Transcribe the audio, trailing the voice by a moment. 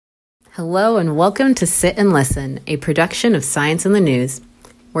Hello and welcome to Sit and Listen, a production of Science in the News.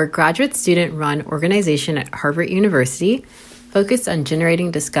 We're a graduate student-run organization at Harvard University focused on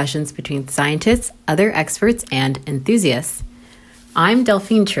generating discussions between scientists, other experts, and enthusiasts. I'm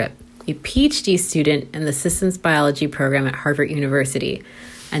Delphine Tripp, a PhD student in the Systems Biology program at Harvard University,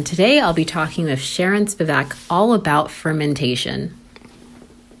 and today I'll be talking with Sharon Spivak all about fermentation.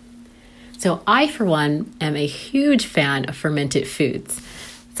 So I, for one, am a huge fan of fermented foods.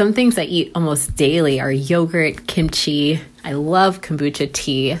 Some things I eat almost daily are yogurt, kimchi. I love kombucha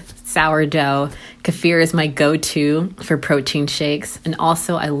tea, sourdough. Kefir is my go-to for protein shakes. And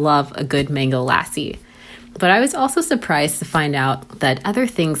also I love a good mango lassi. But I was also surprised to find out that other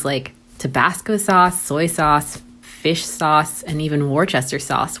things like Tabasco sauce, soy sauce, fish sauce, and even Worcester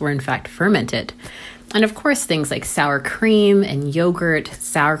sauce were in fact fermented. And of course, things like sour cream and yogurt,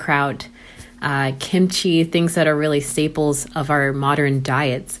 sauerkraut, kimchi, things that are really staples of our modern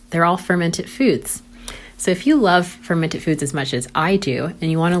diets, they're all fermented foods. So if you love fermented foods as much as I do,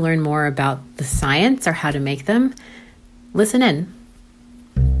 and you want to learn more about the science or how to make them, listen in.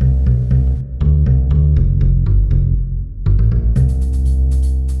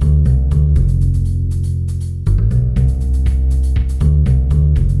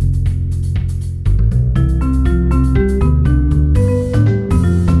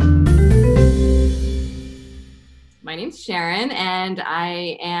 My name's Sharon, and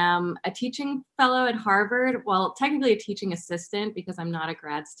I am a teaching fellow at Harvard. Well, technically a teaching assistant because I'm not a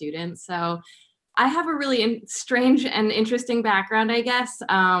grad student. So I have a really strange and interesting background, I guess.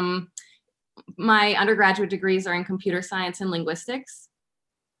 My undergraduate degrees are in computer science and linguistics.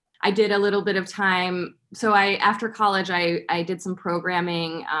 I did a little bit of time. So after college, I did some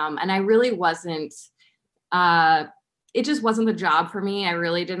programming, and I really wasn't, it just wasn't the job for me. I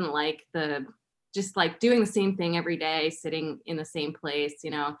really didn't like just like doing the same thing every day, sitting in the same place.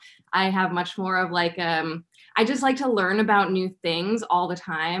 I have much more of I just like to learn about new things all the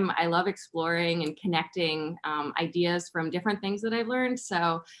time. I love exploring and connecting ideas from different things that I've learned.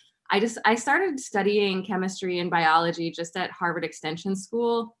 So I started studying chemistry and biology just at Harvard Extension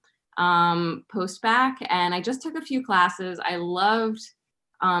School post-bac, and I just took a few classes. I loved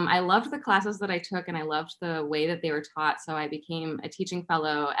the classes that I took, and I loved the way that they were taught. So I became a teaching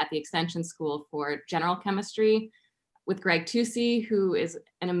fellow at the Extension School for General Chemistry with Greg Tusey, who is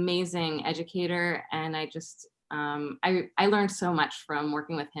an amazing educator. And I just, I learned so much from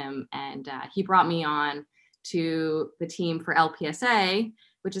working with him. And he brought me on to the team for LPSA,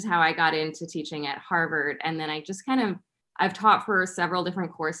 which is how I got into teaching at Harvard. And then I've taught for several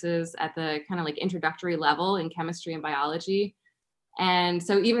different courses at the kind of like introductory level in chemistry and biology. And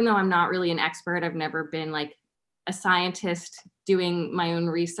so even though I'm not really an expert, I've never been like a scientist doing my own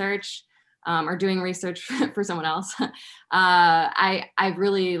research or doing research for someone else. I've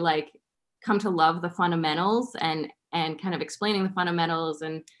really come to love the fundamentals and kind of explaining the fundamentals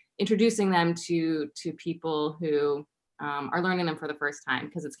and introducing them to people who are learning them for the first time,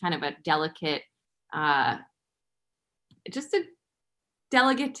 because it's kind of a delicate, just a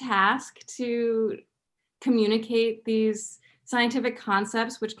delicate task to communicate these scientific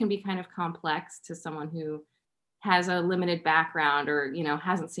concepts, which can be kind of complex to someone who has a limited background or,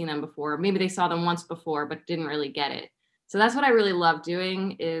 hasn't seen them before. Maybe they saw them once before, but didn't really get it. So that's what I really love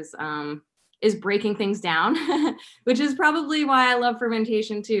doing is breaking things down, which is probably why I love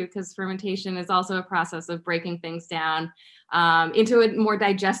fermentation too, because fermentation is also a process of breaking things down into a more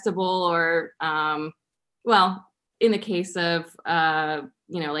digestible or, in the case of,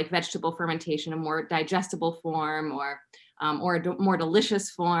 like vegetable fermentation, a more digestible form or a more delicious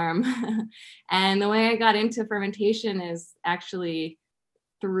form. And the way I got into fermentation is actually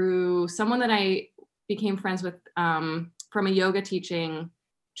through someone that I became friends with from a yoga teaching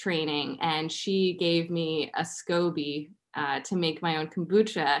training. And she gave me a SCOBY to make my own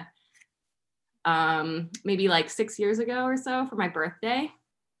kombucha maybe like 6 years ago or so for my birthday.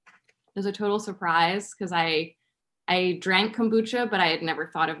 It was a total surprise because I drank kombucha, but I had never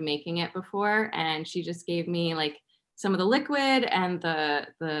thought of making it before. And she just gave me some of the liquid and the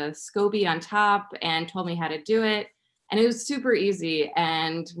SCOBY on top and told me how to do it. And it was super easy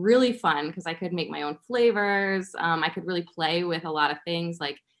and really fun because I could make my own flavors. I could really play with a lot of things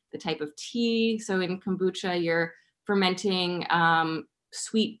like the type of tea. So in kombucha, you're fermenting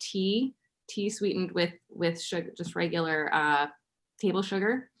sweet tea sweetened with sugar, just regular table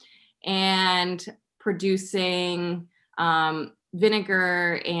sugar, and producing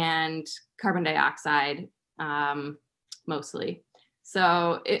vinegar and carbon dioxide mostly.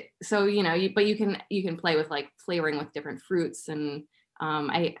 But you can play with flavoring with different fruits, and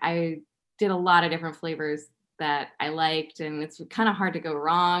I did a lot of different flavors that I liked, and it's kind of hard to go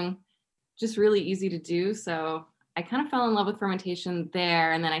wrong. just really easy to do. So I kind of fell in love with fermentation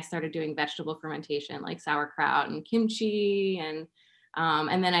there. And then I started doing vegetable fermentation like sauerkraut and kimchi. And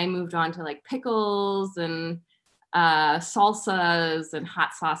then I moved on to like pickles and salsas and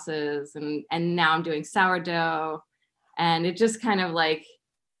hot sauces. And now I'm doing sourdough. And it just kind of like,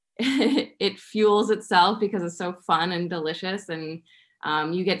 it fuels itself because it's so fun and delicious. And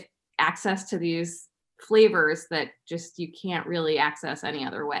you get access to these flavors that just you can't really access any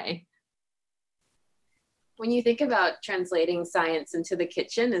other way. When you think about translating science into the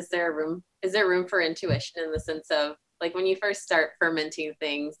kitchen, is there room for intuition in the sense of like when you first start fermenting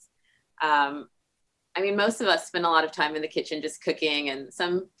things? I mean, most of us spend a lot of time in the kitchen just cooking, and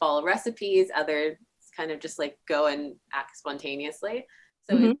some follow recipes, others kind of just like go and act spontaneously.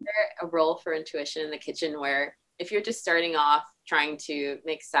 So is there a role for intuition in the kitchen where if you're just starting off trying to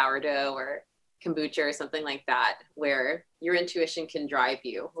make sourdough or kombucha or something like that, where your intuition can drive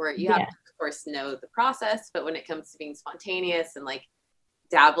you, where you have to, of course, know the process, but when it comes to being spontaneous and like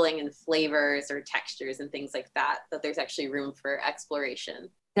dabbling in flavors or textures and things like that, that there's actually room for exploration?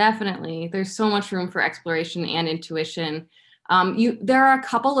 Definitely. There's so much room for exploration and intuition. There are a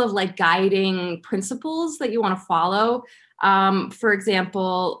couple of like guiding principles that you want to follow. For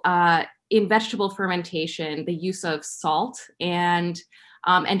example, in vegetable fermentation, the use of salt and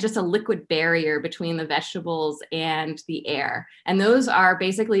just a liquid barrier between the vegetables and the air. And those are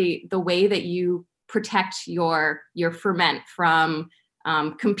basically the way that you protect your ferment from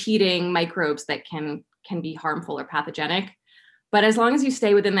competing microbes that can be harmful or pathogenic. But as long as you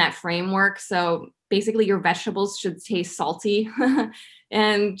stay within that framework, so basically your vegetables should taste salty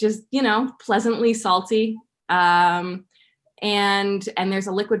and just, pleasantly salty. And there's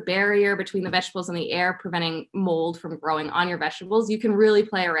a liquid barrier between the vegetables and the air, preventing mold from growing on your vegetables. You can really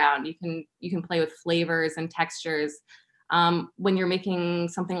play around. You can play with flavors and textures. When you're making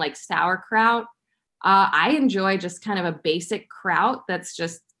something like sauerkraut, I enjoy just kind of a basic kraut that's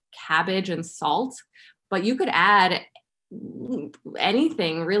just cabbage and salt, but you could add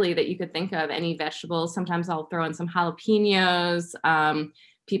anything really that you could think of, any vegetables. Sometimes I'll throw in some jalapenos.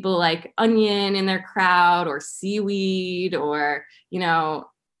 People like onion in their kraut or seaweed or,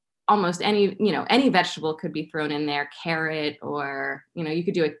 almost any vegetable could be thrown in there, carrot, or, you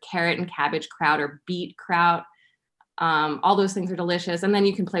could do a carrot and cabbage kraut or beet kraut. All those things are delicious. And then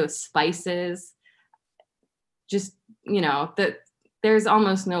you can play with spices. Just, there's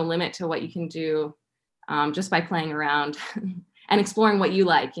almost no limit to what you can do just by playing around and exploring what you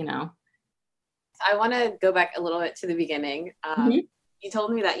like, I want to go back a little bit to the beginning. You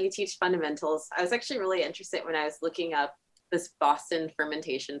told me that you teach fundamentals. I was actually really interested when I was looking up this Boston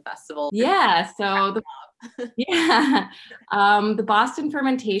Fermentation Festival. Yeah. So the Boston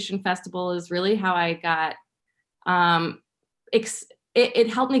Fermentation Festival is really how I got, it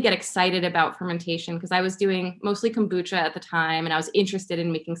helped me get excited about fermentation because I was doing mostly kombucha at the time and I was interested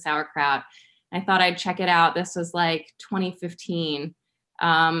in making sauerkraut. I thought I'd check it out. This was like 2015.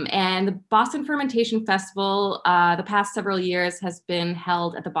 And the Boston Fermentation Festival, the past several years has been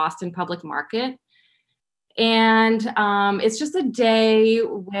held at the Boston Public Market. And it's just a day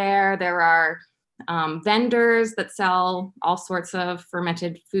where there are vendors that sell all sorts of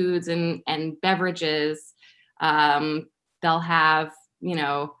fermented foods and beverages. They'll have,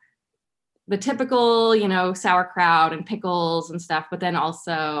 the typical, sauerkraut and pickles and stuff, but then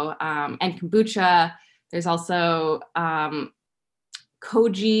also, and kombucha. There's also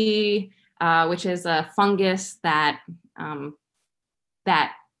koji, which is a fungus that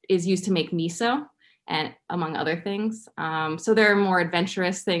is used to make miso, and among other things. So there are more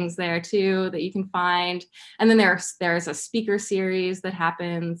adventurous things there too that you can find. And then there's a speaker series that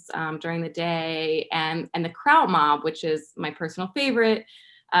happens during the day, and the Kraut Mob, which is my personal favorite.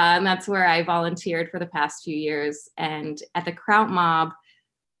 And that's where I volunteered for the past few years. And at the Kraut Mob,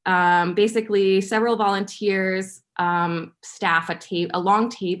 basically several volunteers staff a long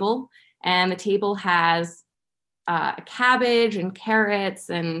table, and the table has a cabbage and carrots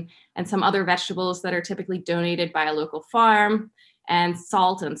and some other vegetables that are typically donated by a local farm, and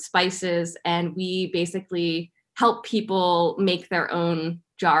salt and spices. And we basically help people make their own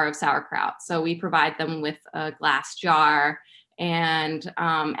jar of sauerkraut. So we provide them with a glass jar, and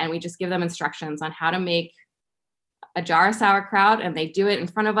we just give them instructions on how to make a jar of sauerkraut, and they do it in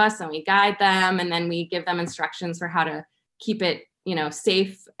front of us and we guide them, and then we give them instructions for how to keep it,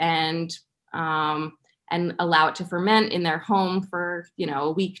 safe and allow it to ferment in their home for,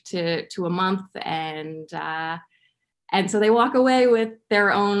 a week to a month. And so they walk away with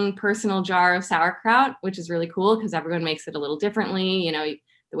their own personal jar of sauerkraut, which is really cool because everyone makes it a little differently,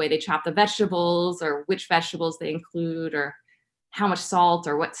 the way they chop the vegetables or which vegetables they include, or how much salt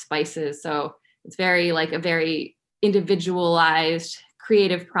or what spices. So it's very like a very individualized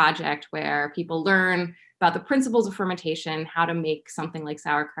creative project where people learn about the principles of fermentation, how to make something like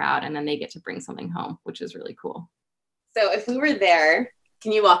sauerkraut, and then they get to bring something home, which is really cool. So if we were there,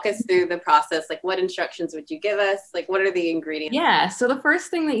 can you walk us through the process? Like what instructions would you give us? Like what are the ingredients? Yeah, so the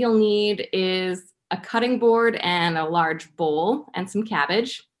first thing that you'll need is a cutting board and a large bowl and some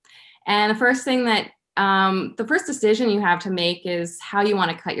cabbage. And the first thing that, the first decision you have to make is how you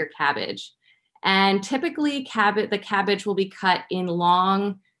want to cut your cabbage. And typically the cabbage will be cut in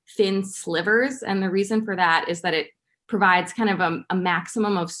long, thin slivers. And the reason for that is that it provides kind of a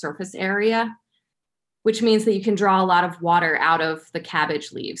maximum of surface area, which means that you can draw a lot of water out of the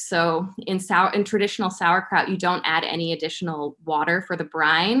cabbage leaves. So in traditional sauerkraut, you don't add any additional water for the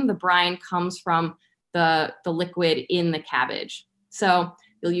brine. The brine comes from the liquid in the cabbage. So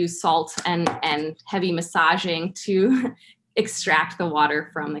you'll use salt and heavy massaging to extract the water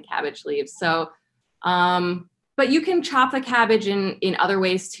from the cabbage leaves. So, but you can chop the cabbage in other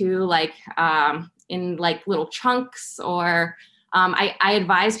ways too, like in like little chunks, or I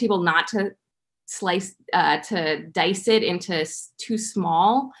advise people not to dice it into too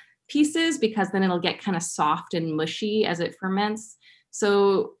small pieces, because then it'll get kind of soft and mushy as it ferments.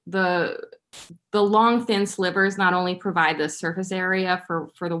 So the long thin slivers not only provide the surface area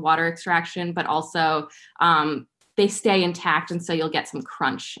for the water extraction, but also they stay intact, and so you'll get some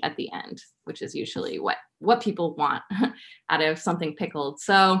crunch at the end, which is usually what people want out of something pickled.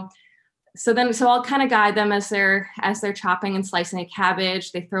 So I'll kind of guide them as they're chopping and slicing a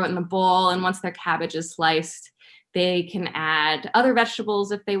cabbage. They throw it in the bowl, and once their cabbage is sliced, they can add other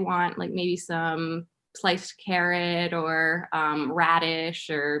vegetables if they want, like maybe some sliced carrot or radish,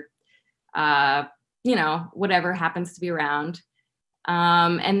 or whatever happens to be around.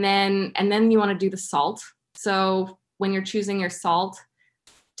 And then you want to do the salt. So when you're choosing your salt,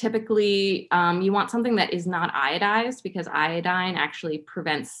 typically you want something that is not iodized, because iodine actually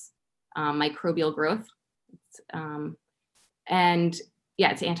prevents microbial growth. And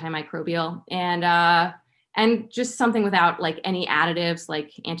yeah, it's antimicrobial, and just something without like any additives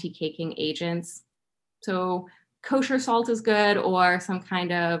like anti-caking agents. So kosher salt is good, or some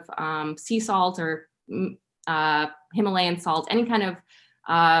kind of sea salt, or Himalayan salt. Any kind of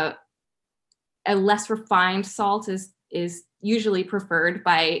a less refined salt is usually preferred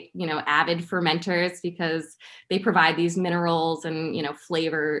by avid fermenters, because they provide these minerals and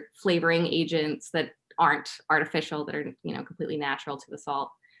flavoring agents that aren't artificial, that are completely natural to the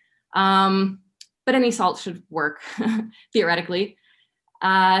salt. But any salt should work theoretically.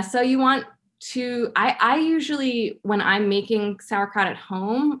 So you want to, I usually, when I'm making sauerkraut at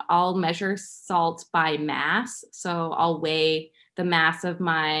home, I'll measure salt by mass. So I'll weigh the mass of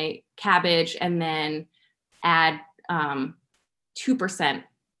my cabbage and then add 2%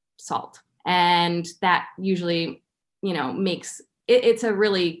 salt. And that usually, makes it's a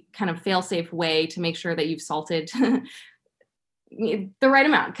really kind of fail-safe way to make sure that you've salted the right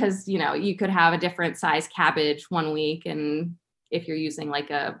amount. Because, you could have a different size cabbage one week, and if you're using like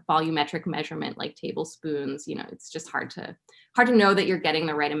a volumetric measurement like tablespoons, it's just hard to know that you're getting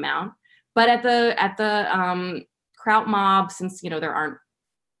the right amount. But at the Kraut Mob, since there aren't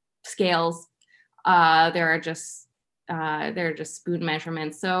scales, there are just spoon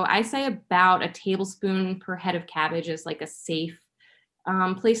measurements. So I say about a tablespoon per head of cabbage is like a safe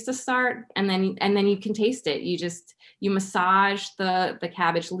place to start. And then you can taste it. You massage the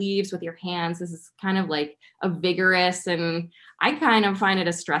cabbage leaves with your hands. This is kind of like a vigorous, and I kind of find it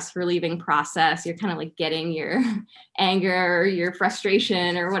a stress relieving process. You're kind of like getting your anger, your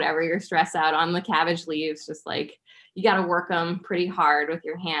frustration, or whatever, your stress out on the cabbage leaves. Just like, you got to work them pretty hard with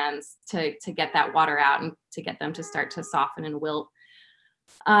your hands to get that water out and to get them to start to soften and wilt.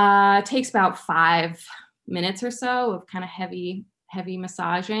 It takes about 5 minutes or so of kind of heavy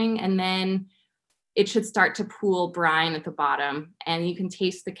massaging, and then it should start to pool brine at the bottom, and you can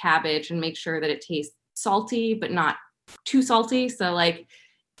taste the cabbage and make sure that it tastes salty but not too salty. So like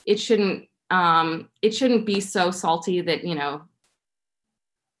it shouldn't be so salty that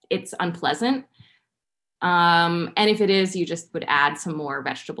it's unpleasant. And if it is, you just would add some more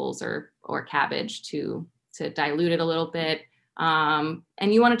vegetables or cabbage to dilute it a little bit. And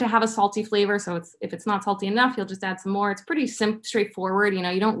you want it to have a salty flavor. So if it's not salty enough, you'll just add some more. It's pretty straightforward.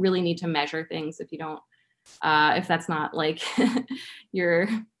 You don't really need to measure things if that's not like your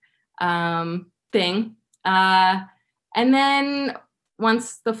thing. And then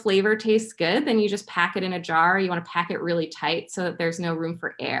once the flavor tastes good, then you just pack it in a jar. You want to pack it really tight so that there's no room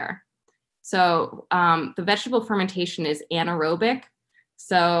for air. So the vegetable fermentation is anaerobic.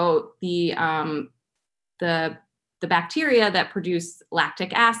 So the the bacteria that produce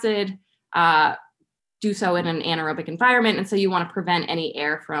lactic acid do so in an anaerobic environment. And so you want to prevent any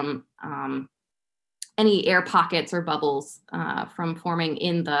air from any air pockets or bubbles from forming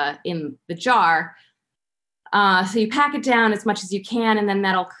in the jar. So you pack it down as much as you can, and then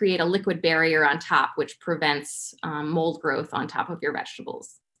that'll create a liquid barrier on top, which prevents mold growth on top of your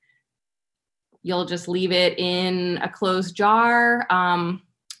vegetables. You'll just leave it in a closed jar on,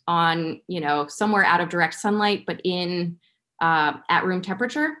 somewhere out of direct sunlight, but in at room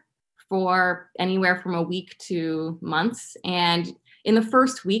temperature for anywhere from a week to months. And in the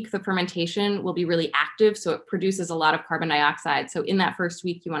first week, the fermentation will be really active, so it produces a lot of carbon dioxide. So in that first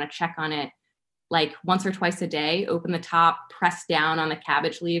week, you want to check on it like once or twice a day, open the top, press down on the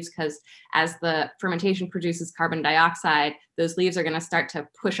cabbage leaves, because as the fermentation produces carbon dioxide, those leaves are going to start to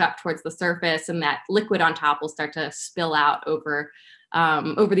push up towards the surface, and that liquid on top will start to spill out over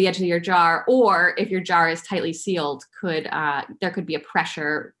the edge of your jar. Or if your jar is tightly sealed, there could be a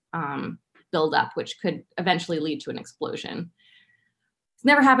pressure buildup, which could eventually lead to an explosion. It's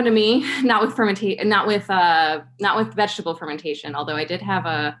never happened to me, not with vegetable fermentation, although I did have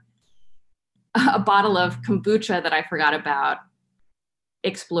a bottle of kombucha that I forgot about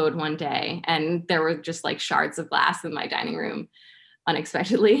explode one day, and there were just like shards of glass in my dining room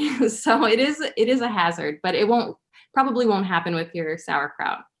unexpectedly. So it is a hazard, but it probably won't happen with your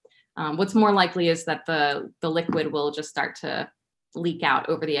sauerkraut. What's more likely is that the liquid will just start to leak out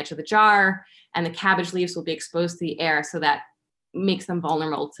over the edge of the jar, and the cabbage leaves will be exposed to the air, so that makes them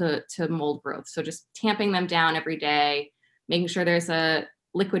vulnerable to mold growth. So just tamping them down every day, making sure there's a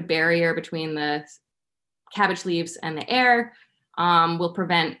liquid barrier between the cabbage leaves and the air will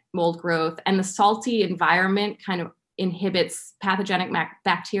prevent mold growth. And the salty environment kind of inhibits pathogenic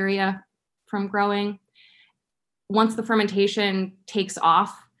bacteria from growing. Once the fermentation takes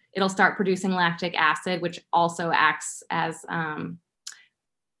off, it'll start producing lactic acid, which also acts as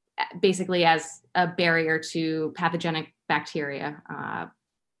basically as a barrier to pathogenic bacteria.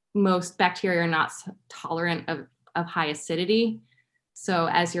 Most bacteria are not tolerant of high acidity. So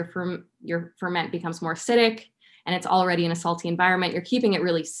as your ferment becomes more acidic and it's already in a salty environment, you're keeping it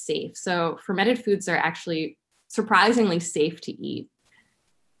really safe. So fermented foods are actually surprisingly safe to eat.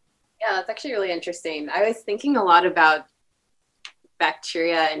 Yeah, that's actually really interesting. I was thinking a lot about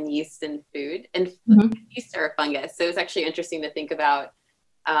bacteria and yeast in food, and yeast are a fungus. So it's actually interesting to think about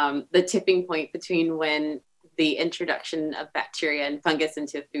the tipping point between when the introduction of bacteria and fungus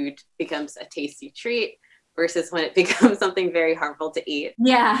into food becomes a tasty treat versus when it becomes something very harmful to eat.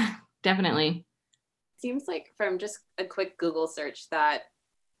 Yeah, definitely. Seems like from just a quick Google search that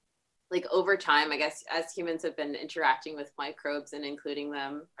like over time, I guess, as humans have been interacting with microbes and including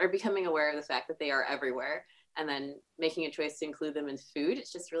them, or becoming aware of the fact that they are everywhere, and then making a choice to include them in food,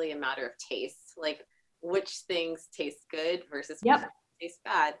 it's just really a matter of taste, like which things taste good versus which taste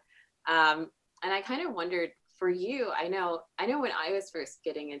bad. And I kind of wondered for you, I know when I was first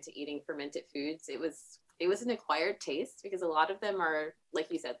getting into eating fermented foods, it was an acquired taste, because a lot of them are, like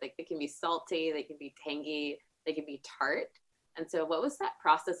you said, like they can be salty, they can be tangy, they can be tart. And so what was that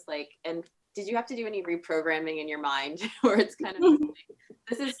process like? And did you have to do any reprogramming in your mind where it's kind of like,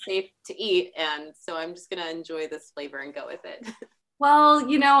 this is safe to eat, and so I'm just going to enjoy this flavor and go with it? Well,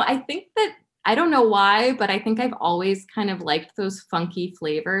 I think that, I don't know why, but I think I've always kind of liked those funky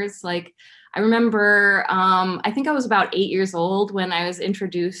flavors. Like I remember, I think I was about 8 years old when I was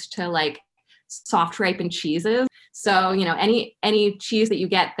introduced to like soft ripened cheeses. So, any cheese that you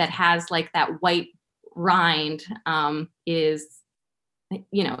get that has like that white rind is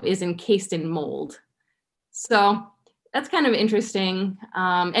encased in mold. So that's kind of interesting.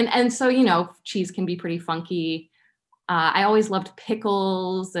 And so, cheese can be pretty funky. I always loved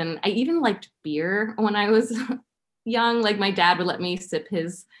pickles, and I even liked beer when I was young. Like my dad would let me sip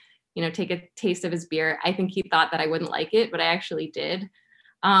his, take a taste of his beer. I think he thought that I wouldn't like it, but I actually did.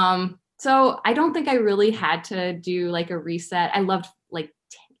 So I don't think I really had to do like a reset. I loved like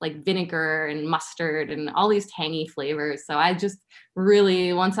vinegar and mustard and all these tangy flavors. So I just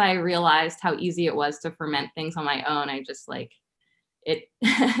really, once I realized how easy it was to ferment things on my own, I just like it,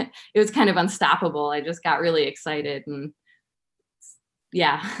 it was kind of unstoppable. I just got really excited and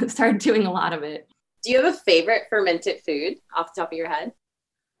started doing a lot of it. Do you have a favorite fermented food off the top of your head?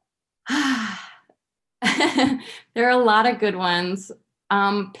 There are a lot of good ones.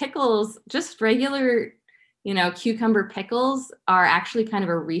 Pickles, just regular, cucumber pickles are actually kind of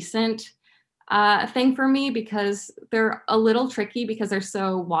a recent thing for me, because they're a little tricky because they're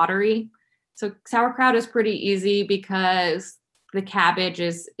so watery. So sauerkraut is pretty easy because the cabbage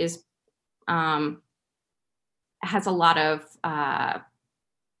has a lot of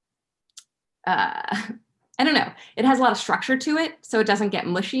I don't know. It has a lot of structure to it, so it doesn't get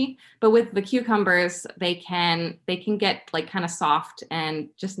mushy. But with the cucumbers, they can get like kind of soft and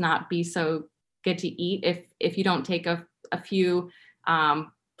just not be so good to eat if you don't take a few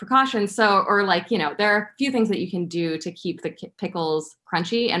precautions. So, or like, there are a few things that you can do to keep the pickles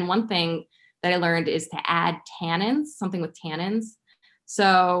crunchy. And one thing that I learned is to add tannins, something with tannins.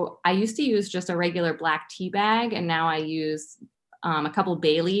 So I used to use just a regular black tea bag, and now I use a couple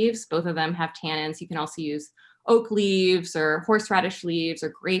bay leaves. Both of them have tannins. You can also use oak leaves or horseradish leaves or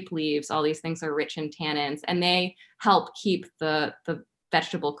grape leaves. All these things are rich in tannins, and they help keep the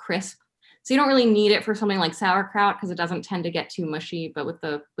vegetable crisp. So you don't really need it for something like sauerkraut because it doesn't tend to get too mushy. But with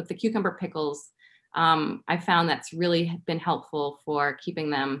the cucumber pickles, I found that's really been helpful for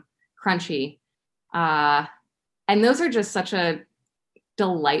keeping them crunchy. And those are just such a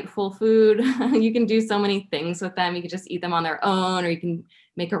delightful food. You can do so many things with them. You can just eat them on their own, or you can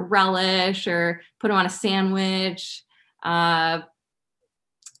make a relish or put them on a sandwich. Yeah,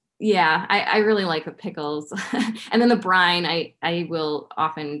 I really like the pickles. And then the brine, I will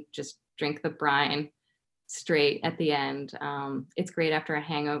often just drink the brine straight at the end. It's great after a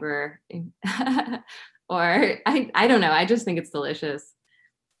hangover. Or I don't know. I just think it's delicious.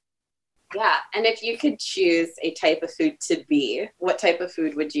 Yeah. And if you could choose a type of food to be, what type of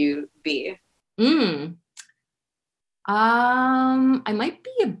food would you be? I might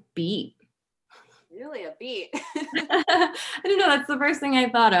be a beet. Really, a beet? I don't know. That's the first thing I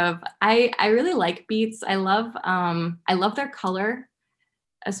thought of. I really like beets. I love their color.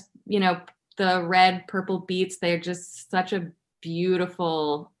 As the red, purple beets, they're just such a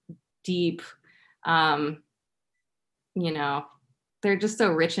beautiful, deep, they're just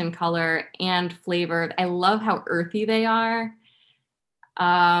so rich in color and flavored. I love how earthy they are.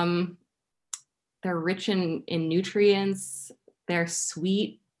 They're rich in nutrients. They're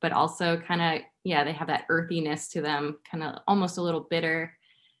sweet, but also kind of, they have that earthiness to them, kind of almost a little bitter.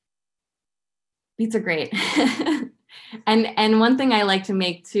 Beets are great. And one thing I like to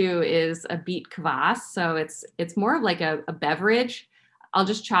make too is a beet kvass. So it's more of like a beverage. I'll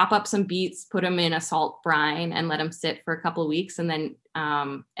just chop up some beets, put them in a salt brine, and let them sit for a couple of weeks, and then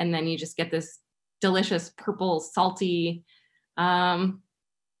you just get this delicious purple, salty,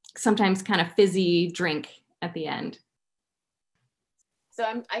 sometimes kind of fizzy drink at the end. So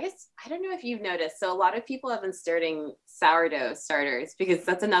I guess, I don't know if you've noticed, so a lot of people have been starting sourdough starters because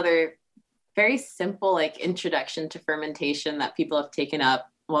that's another very simple like introduction to fermentation that people have taken up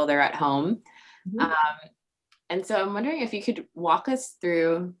while they're at home. Mm-hmm. And so I'm wondering if you could walk us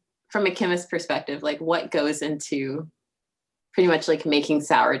through, from a chemist perspective, like what goes into pretty much like making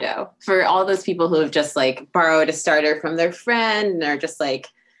sourdough for all those people who have just like borrowed a starter from their friend, or just like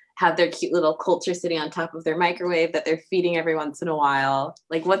have their cute little culture sitting on top of their microwave that they're feeding every once in a while.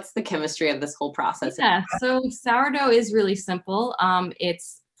 Like, what's the chemistry of this whole process? Yeah, so sourdough is really simple.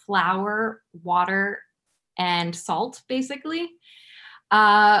 It's flour, water, and salt, basically.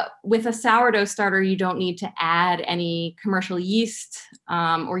 With a sourdough starter, you don't need to add any commercial yeast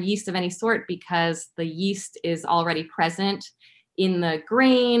or yeast of any sort, because the yeast is already present in the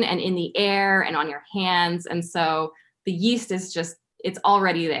grain and in the air and on your hands. And so the yeast is just, it's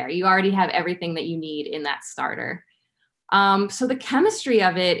already there. You already have everything that you need in that starter. So the chemistry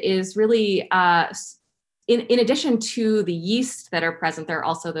of it is really, in addition to the yeast that are present, there are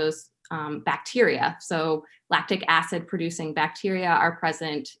also those bacteria. So lactic acid producing bacteria are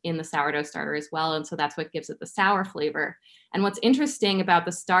present in the sourdough starter as well. And so that's what gives it the sour flavor. And what's interesting about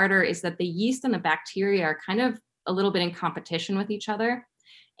the starter is that the yeast and the bacteria are kind of a little bit in competition with each other.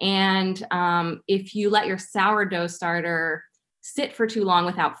 And if you let your sourdough starter sit for too long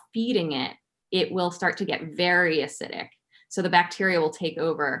without feeding it, it will start to get very acidic. So the bacteria will take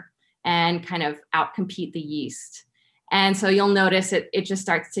over and kind of outcompete the yeast. And so you'll notice it just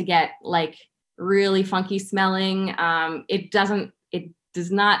starts to get like really funky smelling. It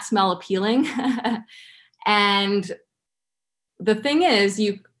does not smell appealing. And the thing is,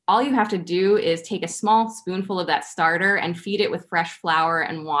 all you have to do is take a small spoonful of that starter and feed it with fresh flour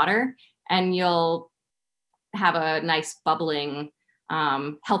and water, and you'll have a nice bubbling,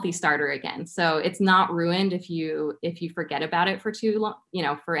 healthy starter again. So it's not ruined if you forget about it for too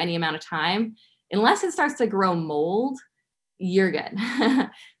long, for any amount of time. Unless it starts to grow mold, you're good.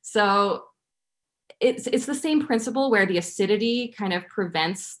 So it's the same principle where the acidity kind of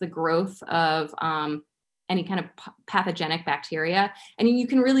prevents the growth of any kind of pathogenic bacteria. And you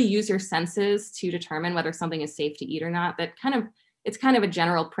can really use your senses to determine whether something is safe to eat or not. It's kind of a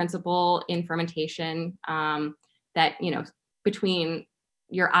general principle in fermentation that, between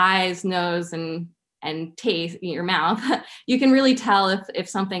your eyes, nose, and taste, your mouth, you can really tell if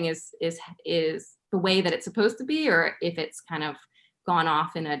something is the way that it's supposed to be, or if it's kind of gone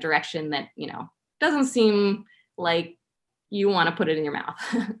off in a direction that, doesn't seem like you want to put it in your mouth.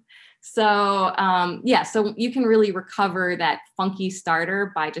 So so you can really recover that funky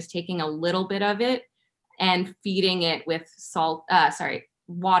starter by just taking a little bit of it and feeding it with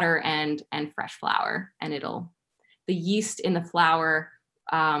water and fresh flour, and the yeast in the flour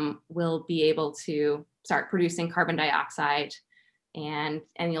will be able to start producing carbon dioxide, and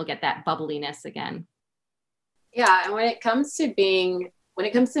you'll get that bubbliness again. Yeah, and when it comes to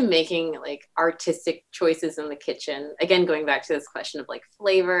making like artistic choices in the kitchen, again, going back to this question of like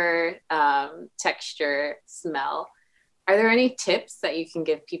flavor, texture, smell, are there any tips that you can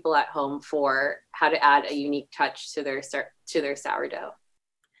give people at home for how to add a unique touch to their sourdough?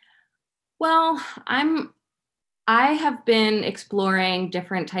 Well, I have been exploring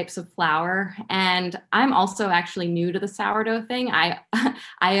different types of flour, and I'm also actually new to the sourdough thing. I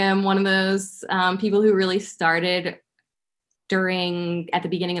am one of those people who really started at the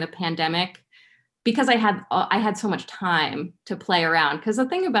beginning of the pandemic, because I had so much time to play around. Because the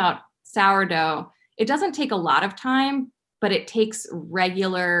thing about sourdough, it doesn't take a lot of time, but it takes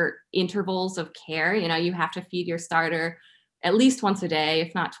regular intervals of care. You have to feed your starter at least once a day,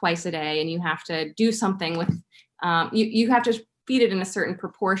 if not twice a day, and you have to do something with you have to feed it in a certain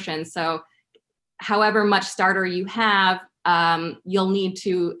proportion. So however much starter you have, you'll need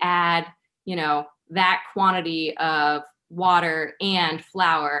to add, that quantity of water and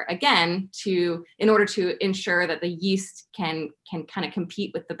flour again in order to ensure that the yeast can kind of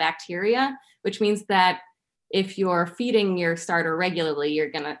compete with the bacteria, which means that if you're feeding your starter regularly, you're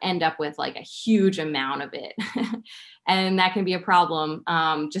going to end up with like a huge amount of it. And that can be a problem,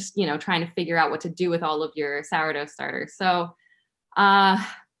 just, trying to figure out what to do with all of your sourdough starters. So I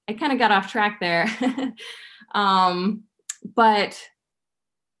kind of got off track there. But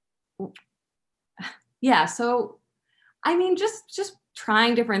yeah, so I mean, just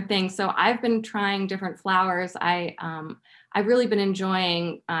trying different things. So I've been trying different flours. I've really been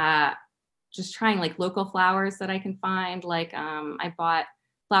enjoying just trying like local flours that I can find. Like I bought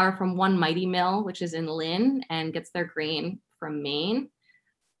flour from One Mighty Mill, which is in Lynn and gets their grain from Maine.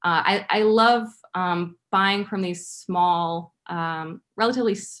 I love buying from these small,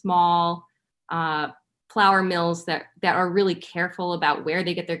 relatively small flour mills that are really careful about where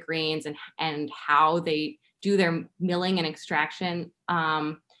they get their grains and how they do their milling and extraction.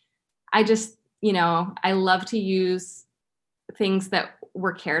 I just, I love to use things that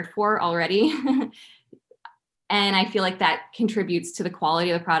were cared for already. And I feel like that contributes to the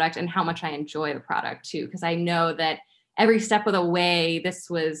quality of the product and how much I enjoy the product too, because I know that every step of the way, this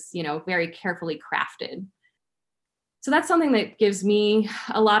was, very carefully crafted. So that's something that gives me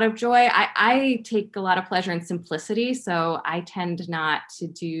a lot of joy. I take a lot of pleasure in simplicity. So I tend not to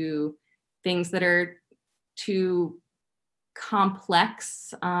do things that are too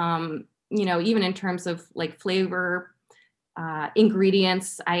complex, even in terms of like flavor,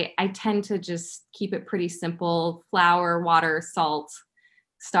 ingredients. I tend to just keep it pretty simple: flour, water, salt,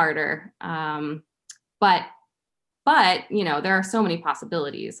 starter. But there are so many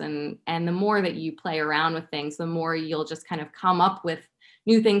possibilities, and the more that you play around with things, the more you'll just kind of come up with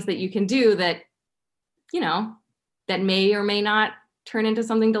new things that you can do that, that may or may not turn into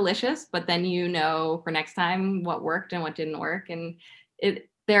something delicious, but then for next time what worked and what didn't work. And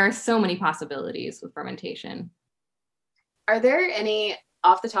there are so many possibilities with fermentation. Are there any,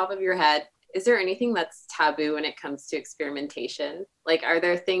 off the top of your head, is there anything that's taboo when it comes to experimentation? Like, are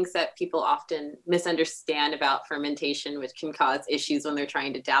there things that people often misunderstand about fermentation, which can cause issues when they're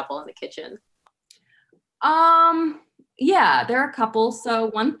trying to dabble in the kitchen? Yeah, there are a couple.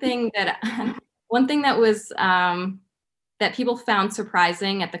 So one thing that was, that people found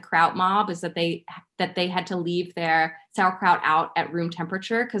surprising at the Kraut Mob is that they had to leave their sauerkraut out at room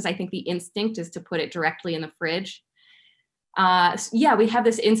temperature, because I think the instinct is to put it directly in the fridge. We have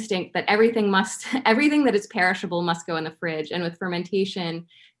this instinct that everything that is perishable must go in the fridge. And with fermentation,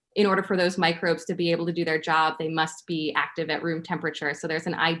 in order for those microbes to be able to do their job, they must be active at room temperature. So there's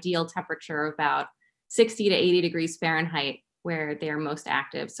an ideal temperature of about 60 to 80 degrees Fahrenheit where they are most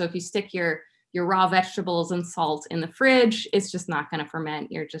active. So if you stick your raw vegetables and salt in the fridge, it's just not going to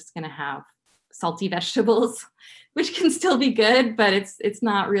ferment. You're just going to have salty vegetables, which can still be good, but it's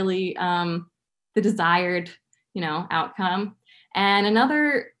not really the desired outcome. And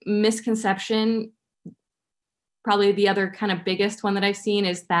another misconception, probably the other kind of biggest one that I've seen,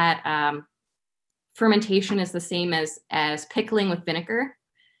 is that fermentation is the same as pickling with vinegar.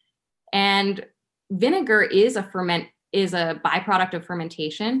 And vinegar is a byproduct of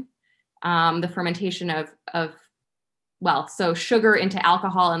fermentation. The fermentation of so sugar into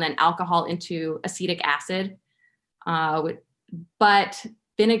alcohol and then alcohol into acetic acid. But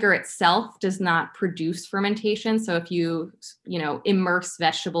vinegar itself does not produce fermentation. So if you immerse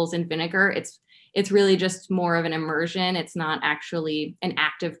vegetables in vinegar, it's really just more of an immersion. It's not actually an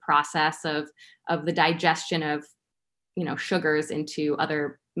active process of the digestion of, sugars into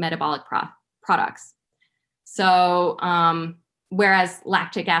other metabolic products. So, whereas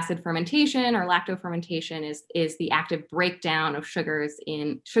lactic acid fermentation or lactofermentation is the active breakdown of sugars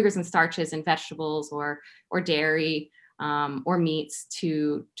and starches in vegetables or dairy or meats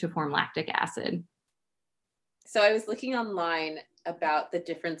to form lactic acid. So I was looking online about the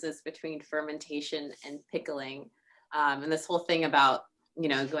differences between fermentation and pickling, and this whole thing about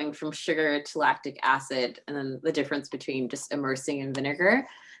going from sugar to lactic acid, and then the difference between just immersing in vinegar.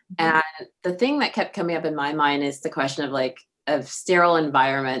 And the thing that kept coming up in my mind is the question of sterile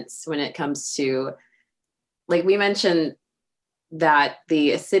environments when it comes to, like we mentioned, that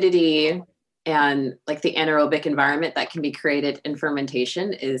the acidity and like the anaerobic environment that can be created in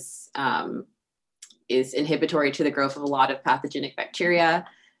fermentation is inhibitory to the growth of a lot of pathogenic bacteria.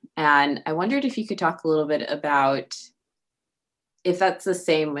 And I wondered if you could talk a little bit about if that's the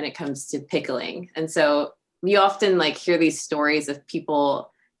same when it comes to pickling. And so we often hear these stories of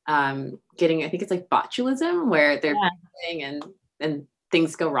people getting, I think it's like botulism, where they're pickling and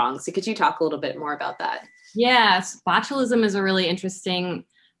things go wrong. So could you talk a little bit more about that? Yes, botulism is a really interesting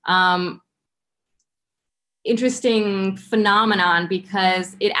phenomenon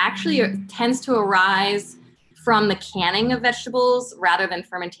because it actually tends to arise from the canning of vegetables rather than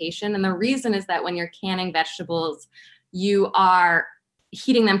fermentation. And the reason is that when you're canning vegetables, you are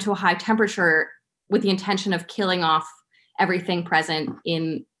heating them to a high temperature with the intention of killing off everything present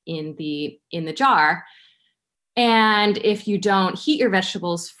in the jar. And if you don't heat your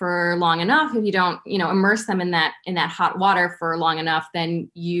vegetables for long enough, if you don't, immerse them in that hot water for long enough, then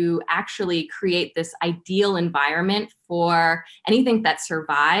you actually create this ideal environment for anything that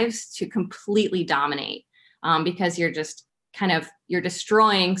survives to completely dominate, because you're just you're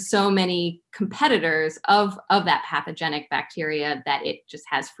destroying so many competitors of that pathogenic bacteria that it just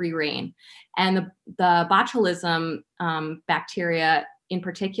has free reign. And the botulism bacteria in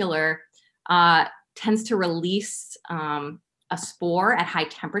particular tends to release a spore at high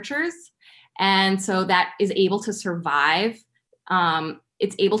temperatures. And so that is able to survive.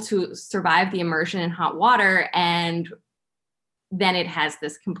 It's able to survive the immersion in hot water. And then it has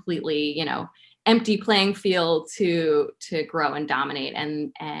this completely, empty playing field to grow and dominate.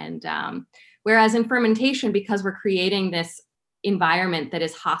 And whereas in fermentation, because we're creating this environment that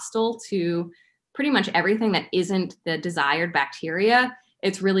is hostile to pretty much everything that isn't the desired bacteria,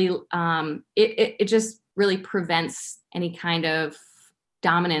 it's really, it just really prevents any kind of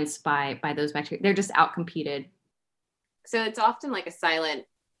dominance by those bacteria. They're just outcompeted. So it's often like a silent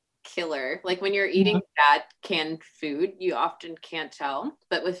killer. Like when you're eating bad canned food, you often can't tell.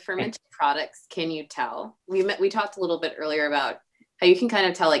 But with fermented products, can you tell? We talked a little bit earlier about how you can kind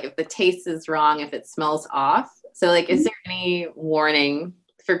of tell if the taste is wrong, if it smells off. So is there any warning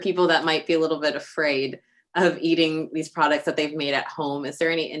for people that might be a little bit afraid of eating these products that they've made at home? Is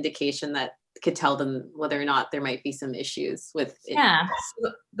there any indication that could tell them whether or not there might be some issues with it? Yeah.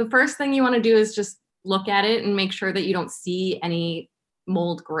 So the first thing you want to do is just look at it and make sure that you don't see any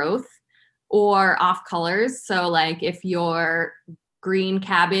mold growth or off colors. So if your green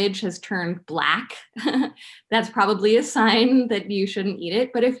cabbage has turned black, that's probably a sign that you shouldn't eat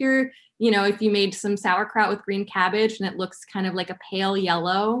it. But if if you made some sauerkraut with green cabbage and it looks kind of like a pale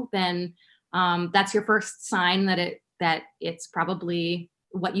yellow, then that's your first sign that it's probably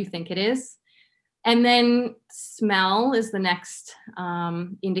what you think it is. And then smell is the next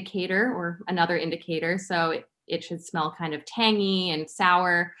indicator or another indicator. So it should smell kind of tangy and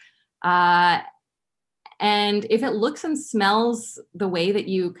sour. And if it looks and smells the way that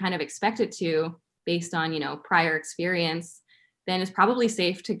you kind of expect it to, based on, prior experience, then it's probably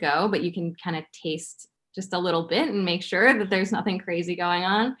safe to go, but you can kind of taste just a little bit and make sure that there's nothing crazy going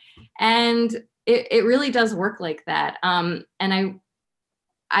on. And it really does work like that. And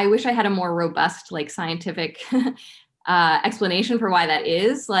I wish I had a more robust, scientific explanation for why that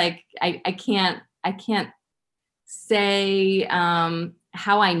is. I can't say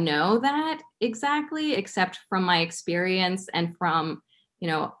how I know that exactly, except from my experience and from,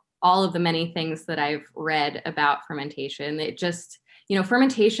 all of the many things that I've read about fermentation. It just,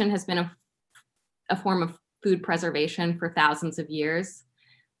 fermentation has been a form of food preservation for thousands of years.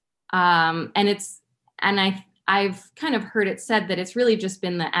 I've kind of heard it said that it's really just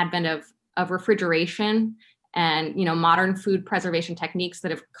been the advent of refrigeration and, modern food preservation techniques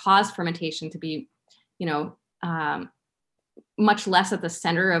that have caused fermentation to be, much less at the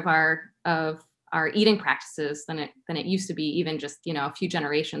center of our eating practices than it used to be even just, a few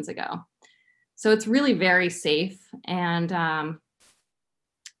generations ago. So it's really very safe, and and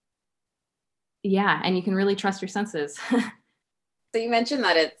you can really trust your senses. So you mentioned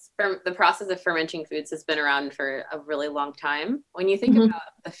that the process of fermenting foods has been around for a really long time. When you think about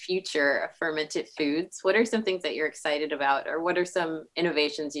the future of fermented foods, what are some things that you're excited about, or what are some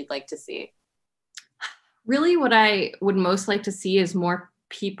innovations you'd like to see? Really, what I would most like to see is more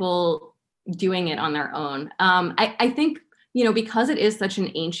people doing it on their own. I think, because it is such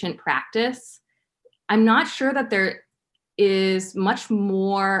an ancient practice, I'm not sure that there is much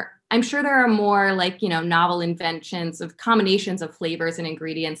more. I'm sure there are more novel inventions of combinations of flavors and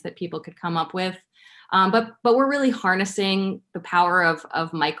ingredients that people could come up with. But we're really harnessing the power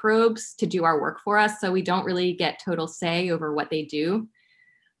of microbes to do our work for us. So we don't really get total say over what they do.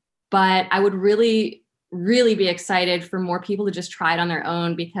 But I would really, really be excited for more people to just try it on their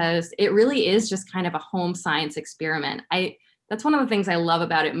own, because it really is just kind of a home science experiment. That's one of the things I love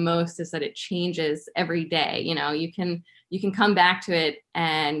about it most, is that it changes every day. You can come back to it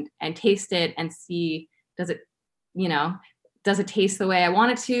and taste it and see, does it taste the way I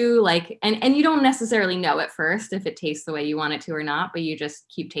want it to? And you don't necessarily know at first if it tastes the way you want it to or not, but you just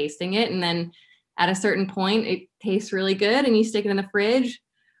keep tasting it. And then at a certain point, it tastes really good and you stick it in the fridge,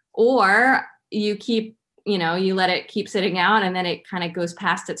 or you keep, you let it keep sitting out, and then it kind of goes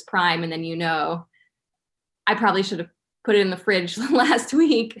past its prime. And then, I probably should have put it in the fridge last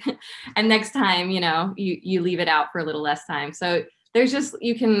week, and next time, you leave it out for a little less time. So there's just,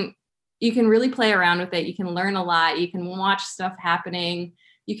 you can really play around with it. You can learn a lot. You can watch stuff happening.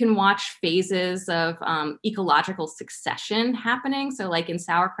 You can watch phases of ecological succession happening. So like in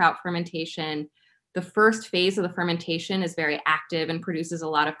sauerkraut fermentation, the first phase of the fermentation is very active and produces a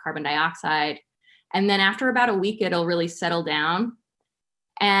lot of carbon dioxide. And then after about a week, it'll really settle down.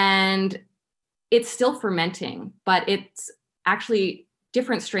 And it's still fermenting, but it's actually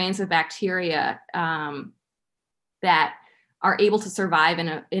different strains of bacteria that are able to survive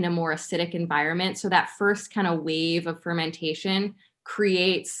in a more acidic environment. So that first kind of wave of fermentation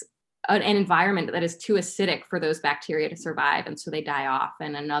creates an environment that is too acidic for those bacteria to survive. And so they die off,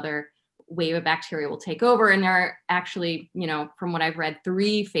 and another wave of bacteria will take over. And there are actually, from what I've read,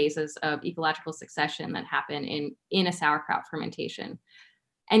 3 phases of ecological succession that happen in a sauerkraut fermentation.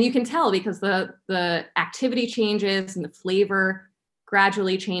 And you can tell because the activity changes and the flavor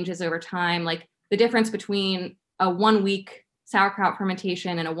gradually changes over time. Like the difference between a 1-week sauerkraut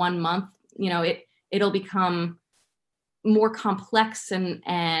fermentation and a 1 month, it'll become more complex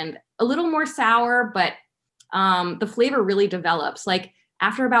and a little more sour, but the flavor really develops. Like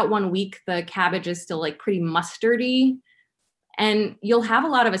after about 1 week, the cabbage is still like pretty mustardy, and you'll have a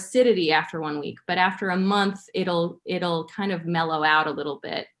lot of acidity after 1 week, but after a month, it'll kind of mellow out a little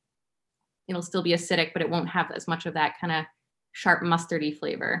bit. It'll still be acidic, but it won't have as much of that kind of sharp mustardy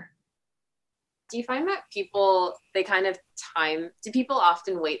flavor. Do you find that do people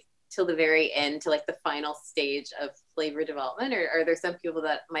often wait till the very end to like the final stage of flavor development, or are there some people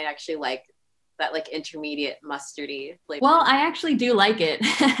that might actually like that like intermediate mustardy flavor? Well, I actually do like it.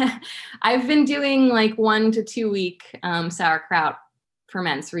 I've been doing like 1 to 2 week sauerkraut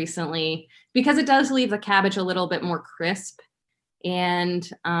ferments recently, because it does leave the cabbage a little bit more crisp. And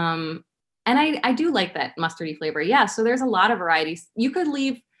I do like that mustardy flavor. Yeah. So there's a lot of varieties. You could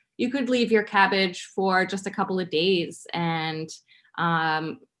leave your cabbage for just a couple of days, and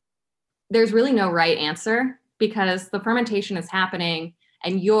there's really no right answer, because the fermentation is happening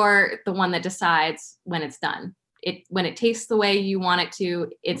and you're the one that decides when it's done. When it tastes the way you want it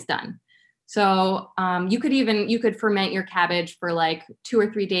to, it's done. So you could ferment your cabbage for like 2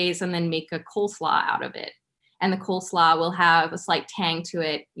 or 3 days and then make a coleslaw out of it. And the coleslaw will have a slight tang to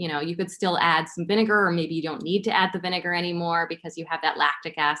it. You could still add some vinegar, or maybe you don't need to add the vinegar anymore because you have that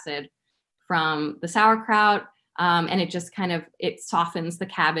lactic acid from the sauerkraut. And it just it softens the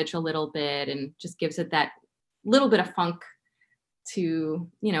cabbage a little bit and just gives it that little bit of funk to,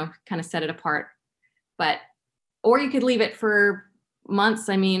 kind of set it apart. Or you could leave it for months.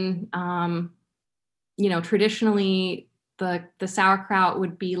 I mean, traditionally the sauerkraut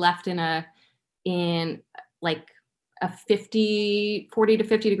would be left in like a 40 to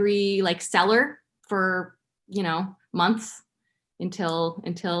 50 degree like cellar for, months until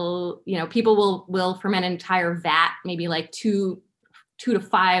people will ferment an entire vat, maybe like 2 to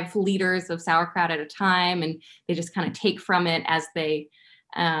 5 liters of sauerkraut at a time, and they just kind of take from it as they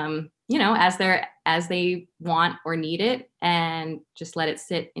as they want or need it, and just let it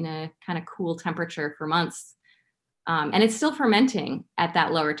sit in a kind of cool temperature for months. And it's still fermenting at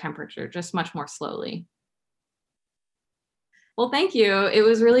that lower temperature, just much more slowly. Well, thank you. It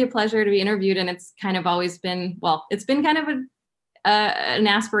was really a pleasure to be interviewed, and it's kind of always been, well, it's been kind of an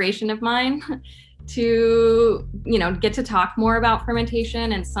aspiration of mine to, get to talk more about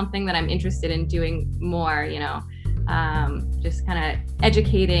fermentation, and something that I'm interested in doing more, just kind of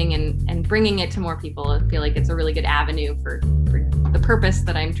educating and bringing it to more people. I feel like it's a really good avenue for the purpose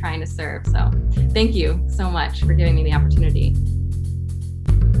that I'm trying to serve. So thank you so much for giving me the opportunity.